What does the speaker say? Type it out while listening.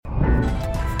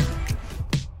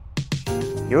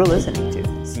You're listening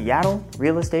to Seattle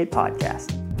Real Estate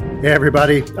Podcast. Hey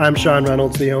everybody, I'm Sean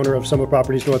Reynolds, the owner of Summit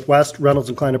Properties Northwest, Reynolds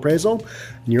and Klein Appraisal,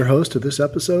 and your host of this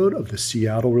episode of the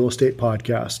Seattle Real Estate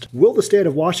Podcast. Will the state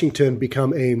of Washington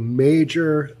become a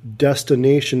major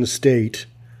destination state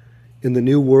in the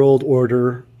new world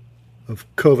order of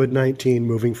COVID-19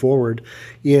 moving forward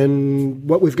in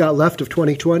what we've got left of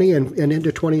 2020 and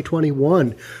into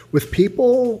 2021, with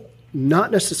people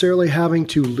not necessarily having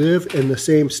to live in the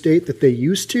same state that they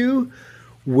used to,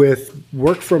 with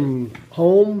work from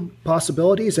home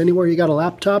possibilities? Anywhere you got a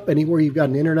laptop, anywhere you've got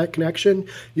an internet connection,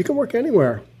 you can work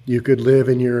anywhere. You could live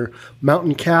in your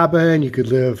mountain cabin. You could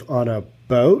live on a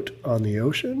boat on the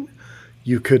ocean.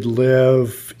 You could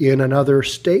live in another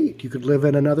state. You could live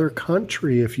in another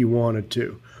country if you wanted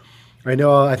to.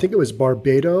 I think it was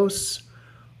Barbados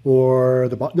it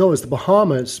was the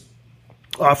Bahamas,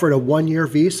 offered a 1-year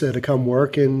visa to come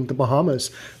work in the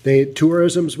Bahamas.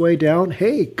 Tourism's way down.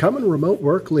 Hey, come and remote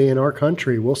work in our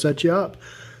country. We'll set you up.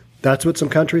 That's what some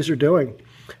countries are doing.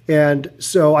 And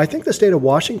so I think the state of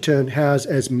Washington has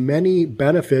as many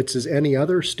benefits as any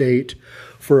other state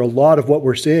for a lot of what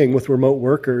we're seeing with remote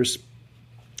workers.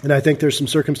 And I think there's some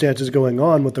circumstances going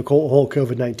on with the whole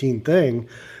COVID-19 thing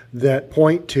that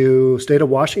point to state of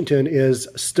Washington is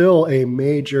still a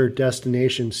major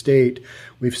destination state.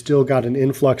 We've still got an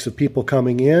influx of people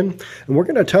coming in. And we're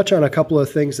going to touch on a couple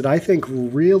of things that I think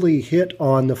really hit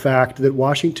on the fact that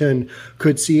Washington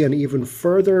could see an even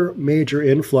further major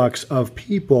influx of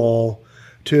people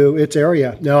to its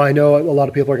area. Now, I know a lot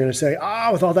of people are going to say,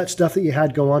 with all that stuff that you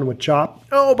had go on with CHOP,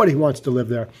 nobody wants to live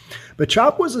there. But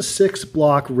CHOP was a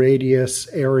 6-block radius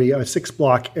area, a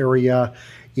 6-block area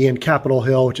in Capitol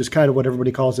Hill, which is kind of what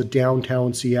everybody calls a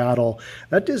downtown Seattle.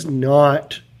 That does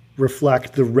not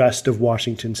reflect the rest of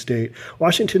Washington State.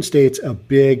 Washington State's a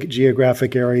big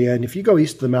geographic area, and if you go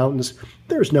east of the mountains,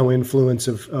 there's no influence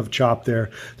of CHOP there.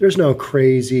 There's no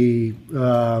crazy,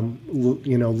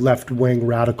 left-wing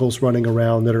radicals running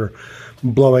around that are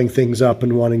blowing things up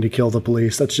and wanting to kill the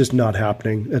police. That's just not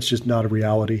happening. That's just not a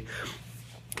reality.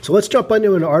 So let's jump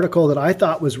into an article that I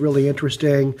thought was really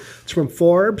interesting. It's from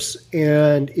Forbes,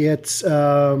 and it's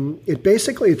touching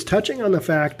on the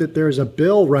fact that there's a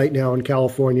bill right now in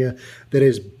California that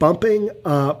is bumping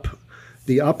up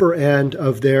the upper end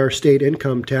of their state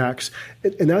income tax.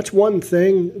 And that's one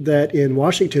thing that in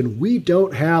Washington, we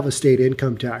don't have a state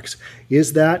income tax.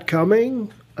 Is that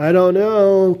coming? I don't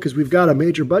know, because we've got a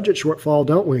major budget shortfall,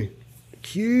 don't we?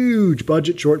 Huge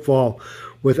budget shortfall.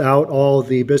 Without all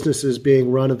the businesses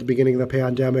being run at the beginning of the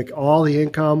pandemic, all the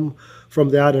income from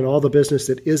that and all the business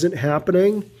that isn't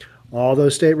happening, all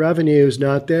those state revenues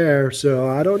not there. So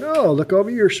I don't know. Look over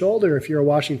your shoulder if you're a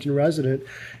Washington resident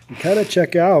and kind of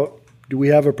check out, do we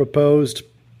have a proposed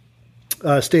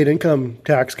state income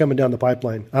tax coming down the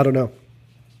pipeline? I don't know.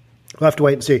 We'll have to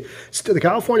wait and see. The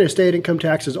California state income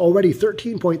tax is already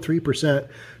 13.3%.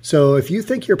 So if you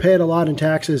think you're paying a lot in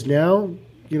taxes now,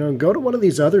 go to one of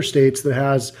these other states that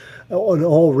has an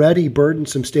already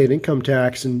burdensome state income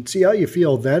tax and see how you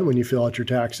feel then when you fill out your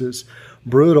taxes.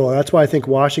 Brutal. That's why I think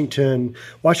Washington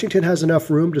has enough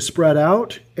room to spread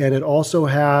out, and it also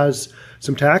has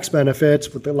some tax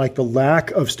benefits with like the lack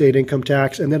of state income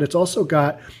tax, and then it's also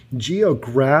got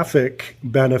geographic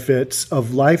benefits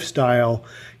of lifestyle.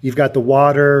 You've got the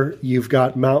water, you've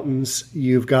got mountains,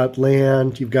 you've got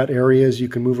land, you've got areas you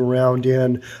can move around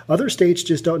in. Other states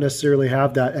just don't necessarily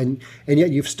have that, and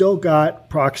yet you've still got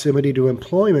proximity to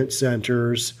employment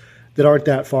centers that aren't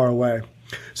that far away.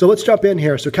 So let's jump in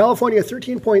here. So California,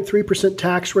 13.3%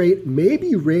 tax rate may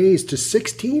be raised to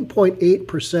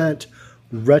 16.8%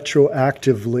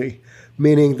 retroactively,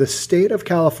 meaning the state of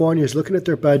California is looking at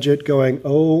their budget going,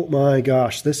 oh my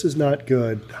gosh, this is not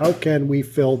good. How can we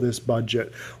fill this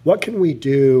budget? What can we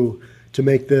do to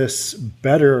make this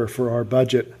better for our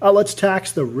budget? Let's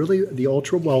tax the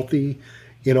ultra wealthy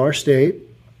in our state.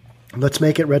 Let's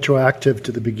make it retroactive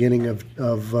to the beginning of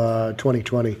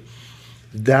 2020.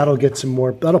 That'll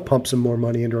pump some more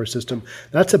money into our system.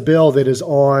 That's a bill that is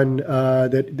on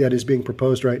that is being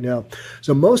proposed right now.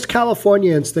 So most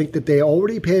Californians think that they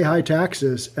already pay high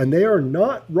taxes, and they are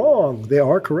not wrong. They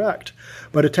are correct.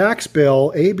 But a tax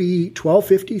bill, AB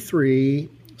 1253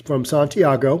 from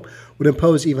Santiago, would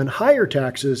impose even higher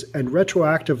taxes and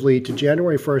retroactively to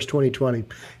January 1st, 2020.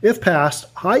 If passed,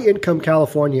 high-income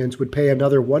Californians would pay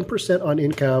another 1% on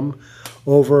income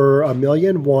over $1.1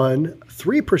 million,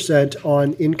 3%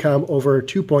 on income over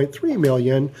 $2.3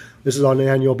 million, this is on an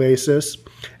annual basis,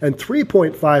 and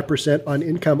 3.5% on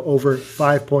income over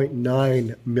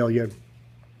 $5.9 million.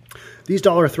 These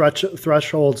dollar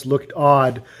thresholds looked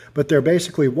odd, but they're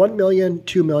basically $1 million,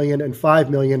 $2 million, and $5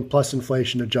 million plus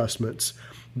inflation adjustments.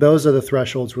 Those are the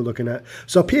thresholds we're looking at.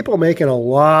 So people making a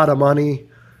lot of money,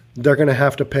 they're going to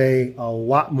have to pay a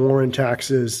lot more in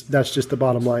taxes. That's just the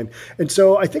bottom line. And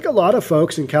so I think a lot of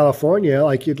folks in California,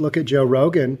 like you'd look at Joe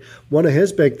Rogan, one of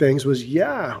his big things was,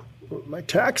 my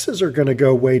taxes are going to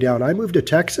go way down. I moved to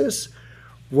Texas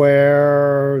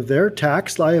where their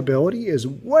tax liability is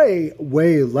way,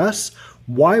 way less.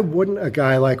 Why wouldn't a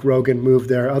guy like Rogan move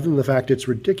there, other than the fact it's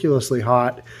ridiculously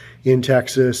hot in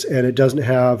Texas and it doesn't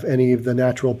have any of the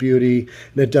natural beauty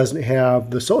and it doesn't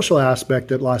have the social aspect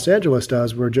that Los Angeles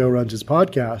does, where Joe runs his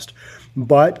podcast?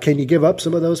 But can you give up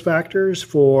some of those factors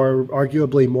for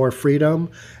arguably more freedom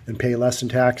and pay less in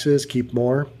taxes, keep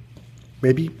more?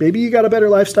 Maybe you got a better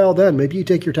lifestyle then. Maybe you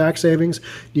take your tax savings,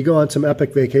 you go on some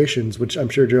epic vacations, which I'm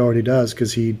sure Joe already does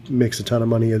because he makes a ton of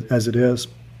money as it is.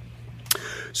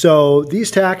 So these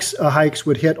tax hikes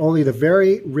would hit only the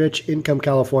very rich income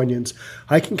Californians,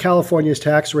 hiking California's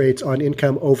tax rates on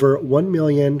income over $1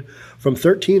 million from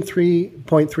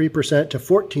 13.3% to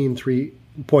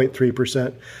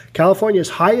 14.3%. California's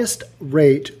highest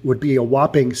rate would be a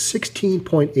whopping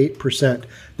 16.8%.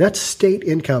 That's state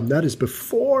income. That is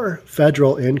before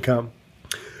federal income.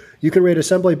 You can rate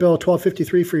Assembly Bill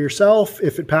 1253 for yourself.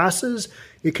 If it passes,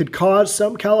 it could cause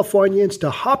some Californians to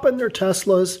hop in their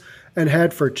Teslas and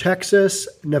head for Texas,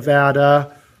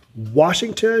 Nevada,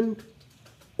 Washington,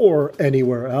 or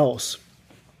anywhere else.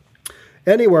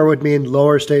 Anywhere would mean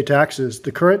lower state taxes.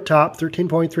 The current top,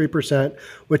 13.3%,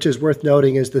 which is worth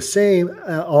noting, is the same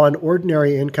on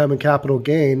ordinary income and capital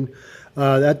gain.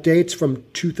 That dates from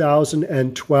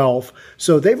 2012.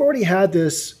 So they've already had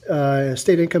this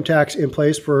state income tax in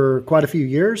place for quite a few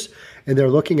years, and they're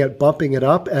looking at bumping it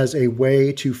up as a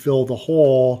way to fill the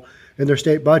hole in their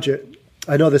state budget.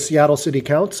 I know the Seattle City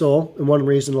Council, and one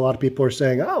reason a lot of people are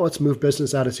saying, let's move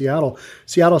business out of Seattle.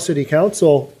 Seattle City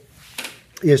Council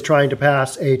is trying to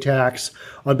pass a tax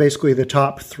on basically the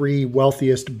top 3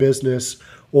 wealthiest business,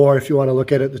 or if you want to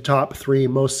look at it, the top 3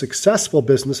 most successful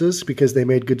businesses, because they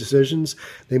made good decisions,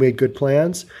 they made good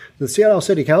plans. The Seattle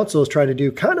City Council is trying to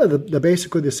do kind of the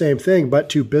basically the same thing, but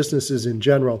to businesses in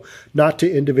general, not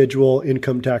to individual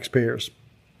income taxpayers.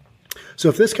 So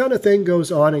if this kind of thing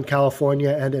goes on in California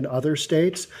and in other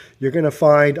states, you're going to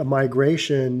find a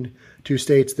migration to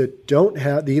states that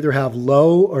they either have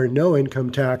low or no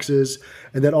income taxes,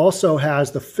 and that also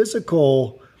has the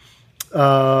physical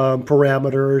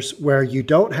parameters where you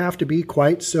don't have to be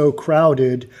quite so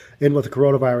crowded in with the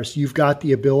coronavirus. You've got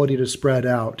the ability to spread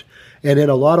out. And in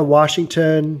a lot of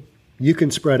Washington, you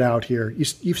can spread out here.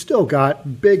 You've still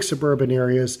got big suburban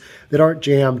areas that aren't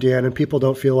jammed in and people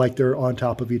don't feel like they're on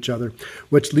top of each other,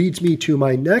 which leads me to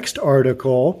my next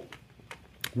article,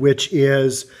 which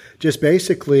is just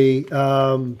basically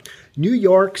New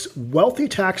York's wealthy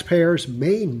taxpayers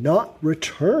may not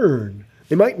return.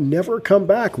 They might never come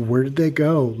back. Where did they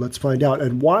go? Let's find out.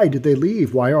 And why did they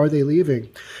leave? Why are they leaving?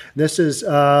 This is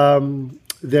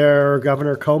their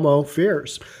Governor Cuomo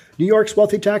fears. New York's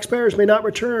wealthy taxpayers may not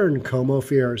return, Cuomo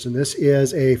fears. And this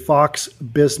is a Fox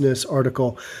Business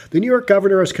article. The New York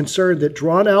governor is concerned that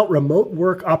drawn-out remote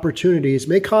work opportunities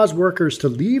may cause workers to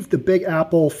leave the Big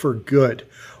Apple for good.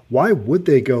 Why would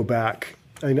they go back?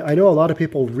 I know a lot of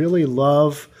people really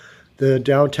love the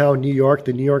downtown New York,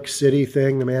 the New York City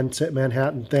thing, the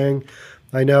Manhattan thing.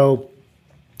 I know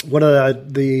one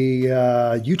of the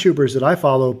YouTubers that I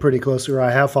follow pretty closely, or I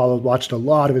have followed, watched a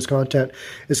lot of his content,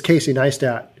 is Casey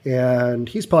Neistat. And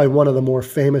he's probably one of the more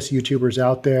famous YouTubers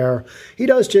out there.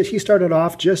 He started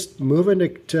off just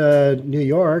moving to New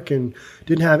York and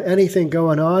didn't have anything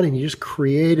going on. And he just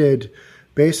created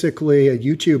basically a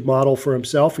YouTube model for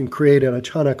himself and created a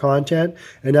ton of content.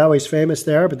 And now he's famous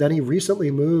there. But then he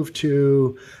recently moved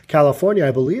to California,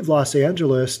 I believe Los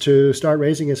Angeles, to start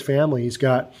raising his family. He's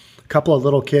got a couple of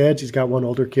little kids. He's got one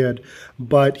older kid.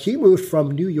 But he moved from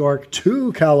New York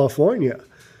to California.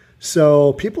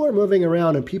 So people are moving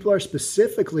around, and people are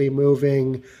specifically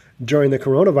moving during the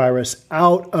coronavirus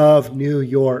out of New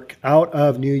York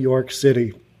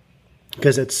City,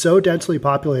 because it's so densely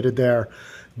populated there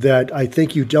that I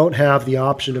think you don't have the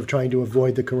option of trying to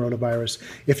avoid the coronavirus.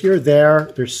 If you're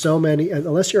there, there's so many,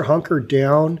 unless you're hunkered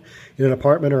down in an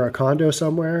apartment or a condo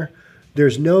somewhere,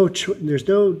 there's no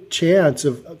chance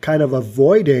of kind of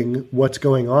avoiding what's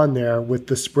going on there with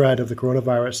the spread of the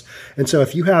coronavirus. And so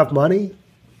if you have money,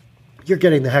 you're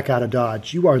getting the heck out of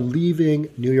Dodge. You are leaving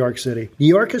New York City. New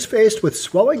York is faced with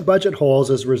swelling budget holes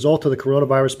as a result of the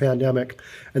coronavirus pandemic,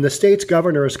 and the state's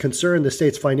governor is concerned the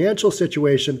state's financial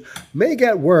situation may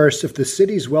get worse if the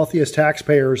city's wealthiest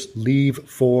taxpayers leave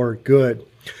for good.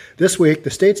 This week, the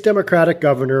state's Democratic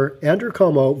governor, Andrew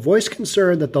Cuomo, voiced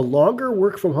concern that the longer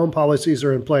work-from-home policies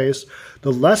are in place,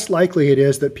 the less likely it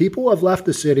is that people who have left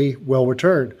the city will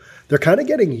return. They're kind of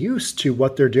getting used to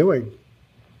what they're doing.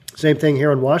 Same thing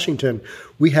here in Washington.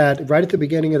 We had, right at the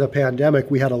beginning of the pandemic,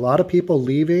 we had a lot of people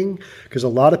leaving because a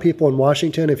lot of people in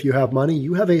Washington, if you have money,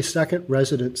 you have a second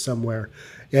residence somewhere.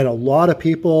 And a lot of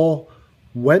people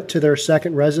went to their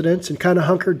second residence and kind of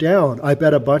hunkered down. I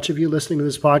bet a bunch of you listening to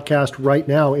this podcast right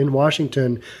now in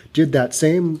Washington did that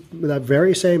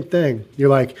very same thing. You're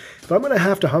like, if I'm going to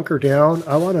have to hunker down,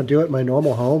 I want to do it in my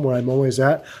normal home where I'm always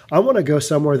at. I want to go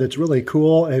somewhere that's really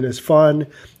cool and is fun,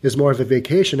 is more of a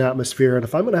vacation atmosphere. And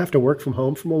if I'm going to have to work from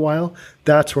home for a while,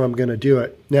 that's where I'm going to do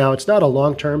it. Now, it's not a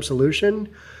long-term solution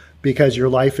because your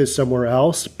life is somewhere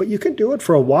else, but you can do it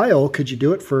for a while. Could you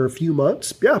do it for a few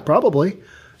months? Yeah, probably.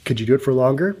 Could you do it for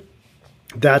longer?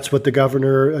 That's what the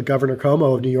Governor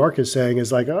Cuomo of New York is saying,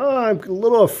 is like, I'm a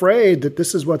little afraid that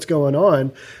this is what's going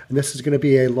on, and this is going to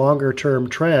be a longer-term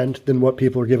trend than what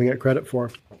people are giving it credit for.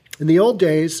 In the old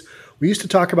days, we used to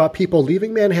talk about people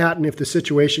leaving Manhattan if the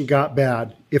situation got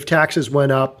bad, if taxes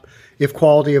went up, if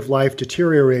quality of life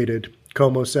deteriorated,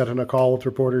 Cuomo said on a call with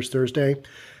reporters Thursday.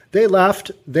 They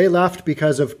left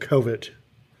because of COVID.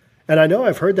 And I know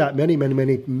I've heard that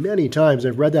many times.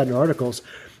 I've read that in articles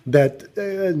that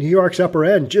New York's upper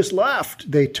end just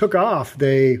left. They took off.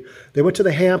 They went to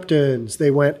the Hamptons. They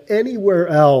went anywhere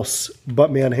else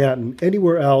but Manhattan,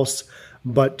 anywhere else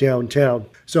but downtown.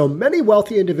 So many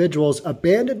wealthy individuals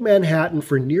abandoned Manhattan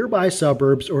for nearby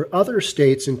suburbs or other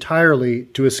states entirely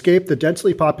to escape the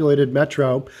densely populated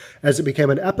metro as it became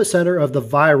an epicenter of the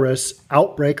virus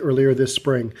outbreak earlier this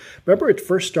spring. Remember, it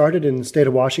first started in the state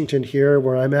of Washington here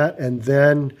where I'm at, and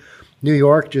then New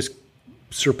York just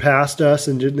surpassed us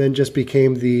and then just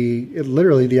became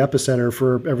literally the epicenter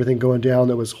for everything going down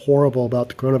that was horrible about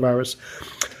the coronavirus.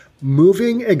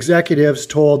 Moving executives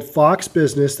told Fox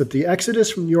Business that the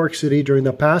exodus from New York City during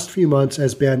the past few months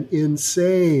has been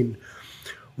insane.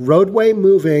 Roadway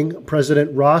Moving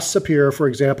President Ross Sapir, for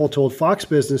example, told Fox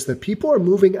Business that people are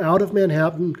moving out of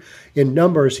Manhattan in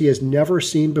numbers he has never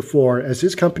seen before as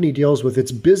his company deals with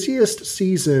its busiest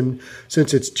season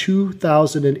since its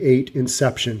 2008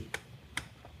 inception.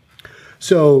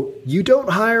 So you don't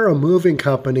hire a moving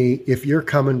company if you're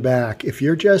coming back. If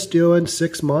you're just doing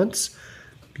 6 months,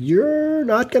 you're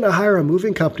not going to hire a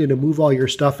moving company to move all your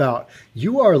stuff out.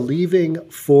 You are leaving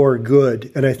for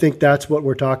good. And I think that's what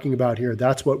we're talking about here.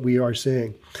 That's what we are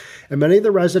seeing. And many of the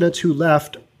residents who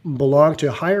left belong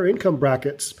to higher income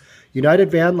brackets. United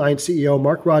Van Line CEO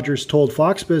Mark Rogers told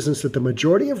Fox Business that the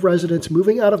majority of residents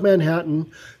moving out of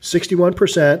Manhattan,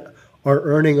 61%, are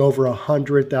earning over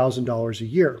 $100,000 a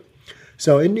year.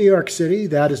 So in New York City,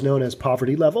 that is known as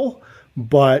poverty level.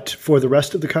 But for the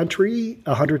rest of the country,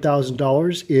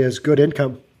 $100,000 is good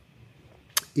income.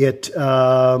 It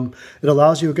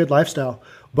allows you a good lifestyle.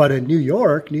 But in New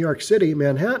York City,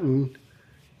 Manhattan,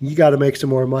 you got to make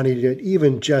some more money to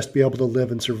even just be able to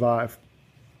live and survive.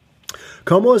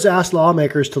 Cuomo has asked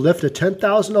lawmakers to lift a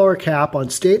 $10,000 cap on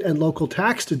state and local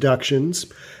tax deductions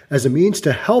as a means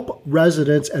to help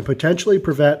residents and potentially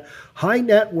prevent high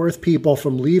net worth people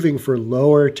from leaving for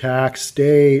lower tax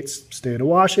states. State of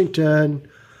Washington,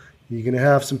 you're going to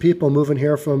have some people moving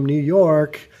here from New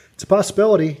York. It's a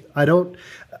possibility.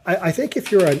 I think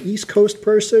if you're an East Coast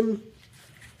person,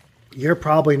 you're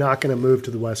probably not going to move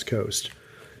to the West Coast.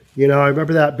 You know, I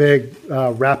remember that big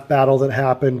rap battle that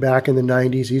happened back in the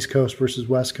 90s, East Coast versus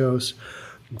West Coast,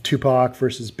 Tupac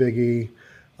versus Biggie,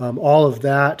 all of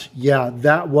that. Yeah,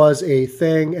 that was a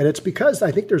thing. And it's because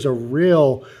I think there's a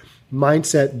real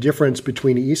mindset difference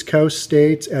between East Coast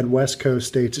states and West Coast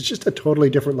states. It's just a totally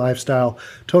different lifestyle,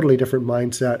 totally different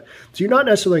mindset. So you're not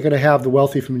necessarily going to have the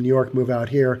wealthy from New York move out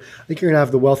here. I think you're going to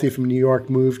have the wealthy from New York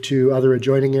move to other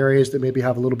adjoining areas that maybe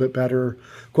have a little bit better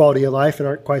quality of life and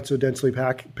aren't quite so densely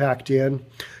packed in,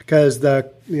 because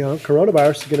the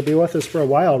coronavirus is going to be with us for a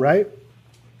while, right?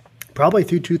 Probably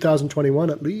through 2021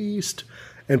 at least,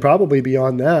 and probably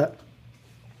beyond that.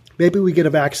 Maybe we get a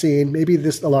vaccine. Maybe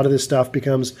a lot of this stuff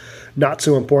becomes not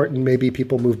so important. Maybe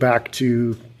people move back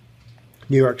to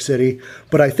New York City.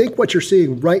 But I think what you're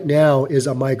seeing right now is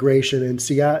a migration in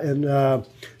Seattle.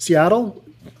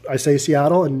 I say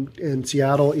Seattle and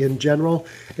Seattle in general,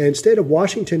 and state of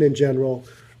Washington in general,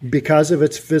 because of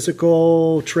its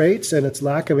physical traits and its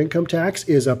lack of income tax,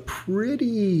 is a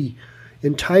pretty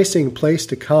enticing place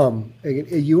to come.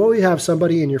 You always have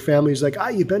somebody in your family who's like,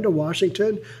 you've been to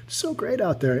Washington? It's so great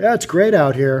out there. Yeah, it's great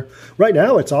out here. Right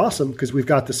now it's awesome because we've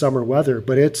got the summer weather,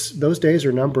 but those days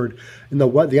are numbered. In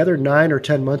the other 9 or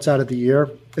 10 months out of the year,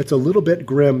 it's a little bit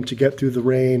grim to get through the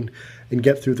rain and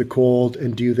get through the cold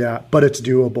and do that, but it's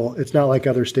doable. It's not like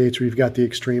other states where you've got the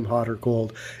extreme hot or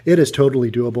cold. It is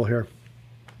totally doable here.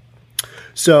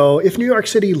 So if New York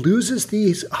City loses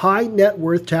these high net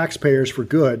worth taxpayers for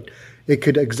good, it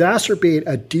could exacerbate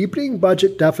a deepening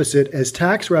budget deficit as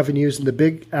tax revenues in the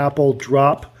Big Apple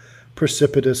drop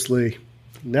precipitously.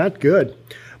 Not good.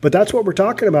 But that's what we're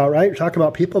talking about, right? We're talking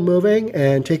about people moving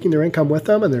and taking their income with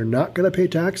them, and they're not going to pay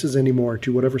taxes anymore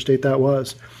to whatever state that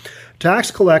was.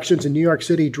 Tax collections in New York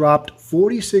City dropped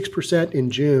 46% in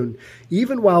June,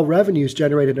 even while revenues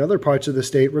generated in other parts of the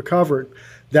state recovered.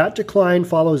 That decline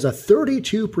follows a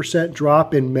 32%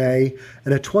 drop in May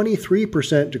and a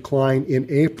 23% decline in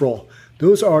April.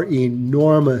 Those are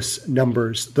enormous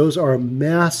numbers. Those are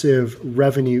massive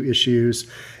revenue issues.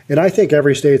 And I think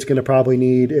every state's going to probably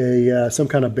need some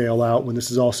kind of bailout when this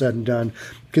is all said and done,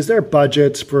 because their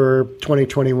budgets for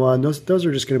 2021, those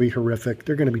are just going to be horrific.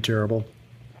 They're going to be terrible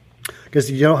because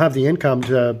you don't have the income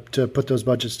to put those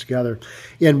budgets together.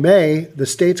 In May, the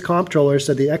state's comptroller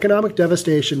said the economic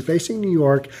devastation facing New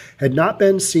York had not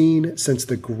been seen since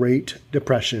the Great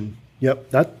Depression.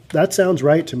 Yep, that sounds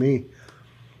right to me.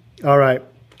 All right.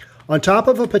 On top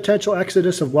of a potential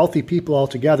exodus of wealthy people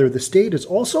altogether, the state is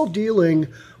also dealing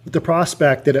with the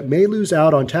prospect that it may lose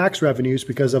out on tax revenues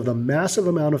because of the massive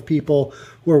amount of people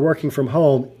who are working from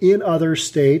home in other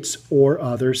states or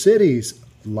other cities,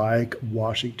 like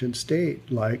Washington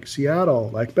State, like Seattle,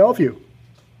 like Bellevue.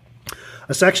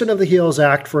 A section of the HEALS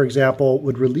Act, for example,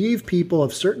 would relieve people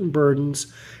of certain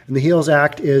burdens. And the HEALS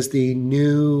Act is the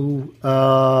new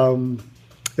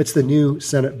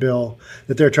Senate bill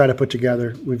that they're trying to put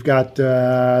together. We've got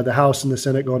the House and the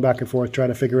Senate going back and forth trying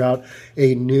to figure out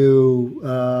a new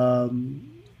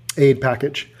aid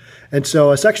package. And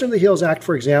so a section of the HEALS Act,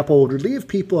 for example, would relieve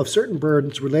people of certain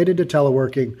burdens related to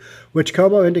teleworking, which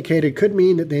Cuomo indicated could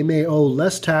mean that they may owe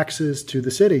less taxes to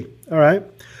the city. All right.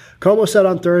 Cuomo said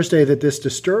on Thursday that this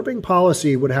disturbing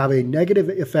policy would have a negative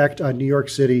effect on New York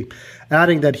City,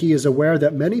 adding that he is aware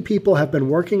that many people have been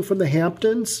working from the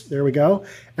Hamptons, there we go,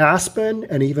 Aspen,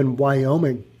 and even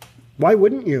Wyoming. Why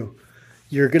wouldn't you?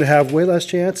 You're going to have way less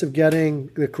chance of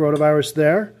getting the coronavirus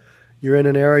there. You're in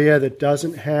an area that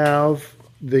doesn't have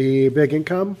the big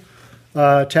income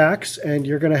tax, and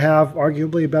you're going to have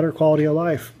arguably a better quality of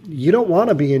life. You don't want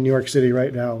to be in New York City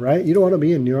right now, right? You don't want to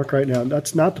be in New York right now.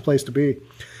 That's not the place to be.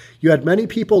 You had many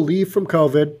people leave from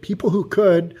COVID, people who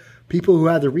could, people who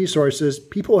had the resources,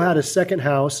 people who had a second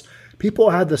house, people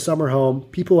who had the summer home,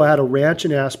 people who had a ranch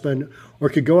in Aspen, or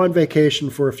could go on vacation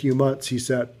for a few months, he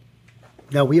said.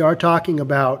 Now, we are talking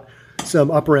about some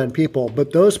upper end people,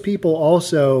 but those people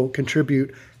also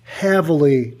contribute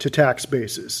heavily to tax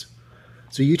bases.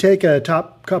 So you take a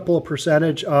top couple of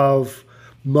percentage of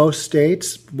most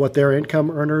states, what their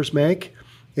income earners make,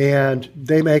 and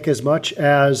they make as much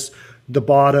as the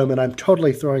bottom, and I'm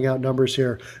totally throwing out numbers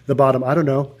here, the bottom,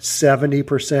 70%,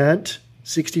 60%,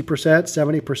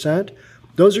 70%.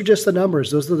 Those are just the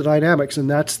numbers. Those are the dynamics, and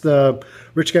that's the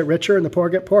rich get richer and the poor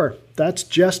get poorer. That's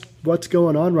just what's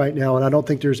going on right now, and I don't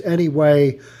think there's any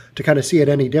way to kind of see it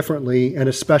any differently, and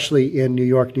especially in New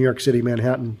York City,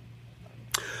 Manhattan.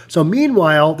 So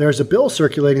meanwhile, there's a bill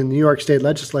circulating in the New York State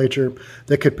Legislature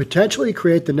that could potentially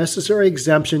create the necessary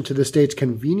exemption to the state's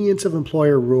convenience of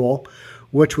employer rule,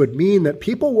 which would mean that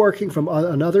people working from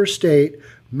another state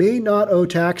may not owe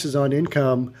taxes on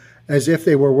income as if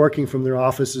they were working from their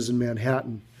offices in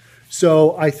Manhattan.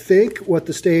 So I think what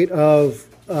the state of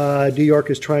New York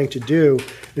is trying to do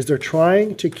is they're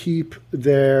trying to keep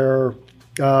their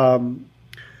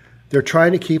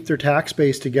tax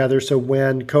base together, so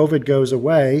when COVID goes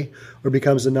away or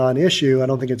becomes a non-issue, I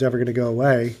don't think it's ever going to go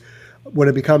away. When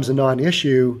it becomes a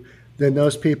non-issue, then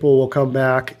those people will come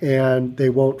back and they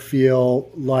won't feel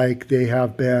like they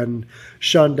have been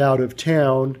shunned out of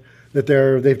town, that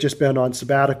they've just been on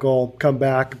sabbatical, come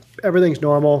back, everything's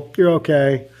normal, you're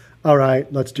okay, all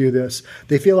right, let's do this.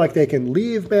 They feel like they can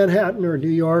leave Manhattan or New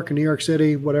York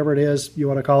City, whatever it is you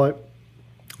want to call it,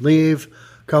 leave,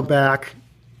 come back,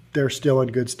 they're still in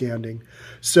good standing.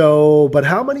 So, but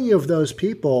how many of those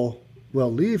people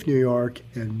will leave New York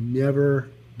and never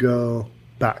go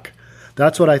back?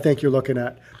 That's what I think you're looking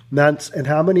at. And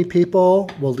how many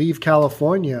people will leave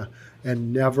California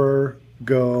and never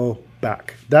go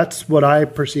back? That's what I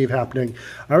perceive happening.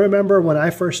 I remember when I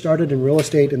first started in real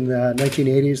estate in the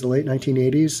 1980s, the late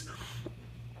 1980s,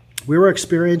 we were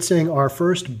experiencing our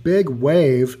first big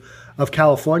wave of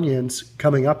Californians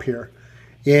coming up here.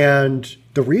 And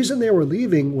the reason they were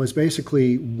leaving was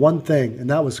basically one thing, and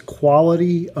that was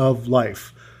quality of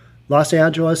life. Los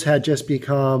Angeles had just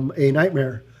become a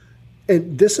nightmare.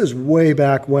 And this is way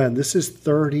back when. This is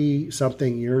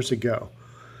 30-something years ago.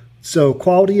 So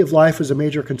quality of life was a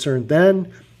major concern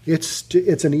then. It's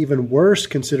an even worse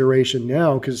consideration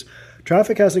now because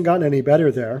traffic hasn't gotten any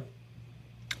better there.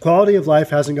 Quality of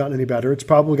life hasn't gotten any better. It's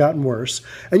probably gotten worse.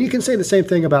 And you can say the same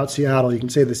thing about Seattle. You can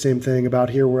say the same thing about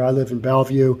here where I live in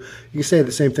Bellevue. You can say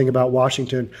the same thing about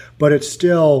Washington. But it's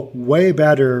still way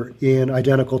better in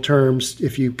identical terms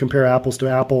if you compare apples to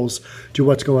apples to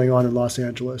what's going on in Los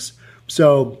Angeles.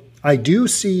 So I do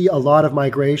see a lot of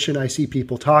migration. I see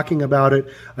people talking about it.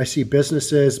 I see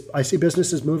businesses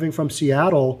moving from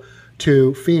Seattle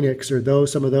to Phoenix or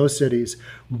some of those cities.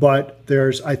 But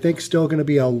there's, I think, still going to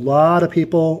be a lot of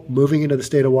people moving into the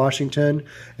state of Washington,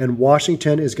 and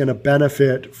Washington is going to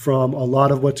benefit from a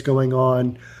lot of what's going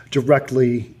on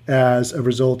directly as a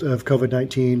result of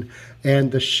COVID-19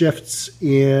 and the shifts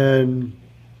in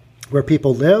where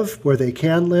people live, where they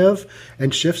can live,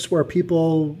 and shifts where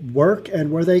people work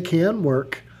and where they can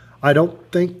work. I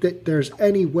don't think that there's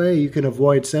any way you can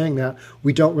avoid saying that.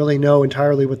 We don't really know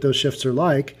entirely what those shifts are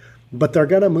like, but they're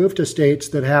going to move to states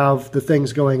that have the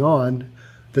things going on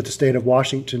that the state of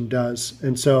Washington does.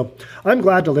 And so I'm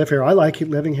glad to live here. I like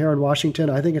living here in Washington.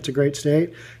 I think it's a great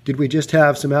state. Did we just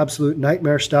have some absolute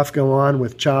nightmare stuff go on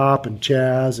with CHOP and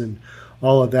Chaz and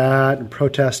all of that, and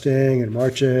protesting and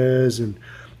marches and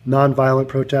nonviolent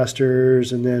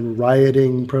protesters, and then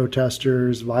rioting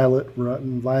protesters, violent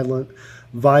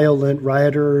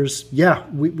rioters? Yeah,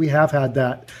 we have had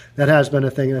that. That has been a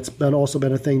thing. That's also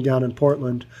been a thing down in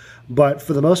Portland. But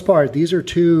for the most part, these are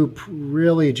two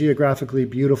really geographically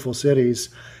beautiful cities,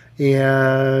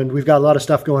 and we've got a lot of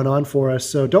stuff going on for us.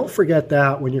 So don't forget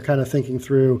that when you're kind of thinking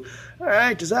through, all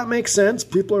right, does that make sense?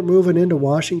 People are moving into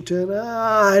Washington.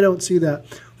 I don't see that.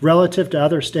 Relative to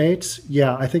other states,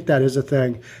 yeah, I think that is a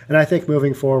thing. And I think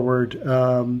moving forward,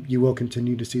 you will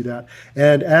continue to see that.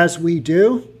 And as we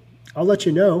do, I'll let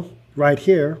you know right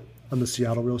here on the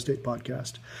Seattle Real Estate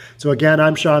Podcast. So again,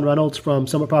 I'm Sean Reynolds from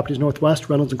Summit Properties Northwest,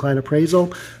 Reynolds & Klein Appraisal.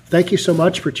 Thank you so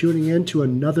much for tuning in to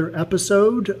another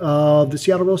episode of the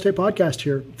Seattle Real Estate Podcast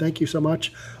here. Thank you so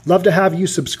much. Love to have you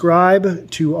subscribe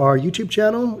to our YouTube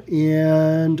channel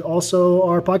and also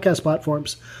our podcast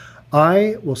platforms.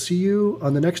 I will see you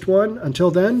on the next one.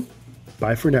 Until then,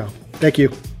 bye for now. Thank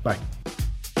you. Bye.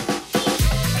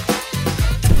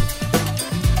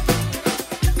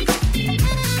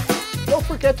 Don't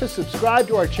forget to subscribe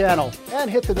to our channel and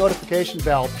hit the notification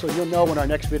bell so you'll know when our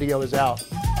next video is out.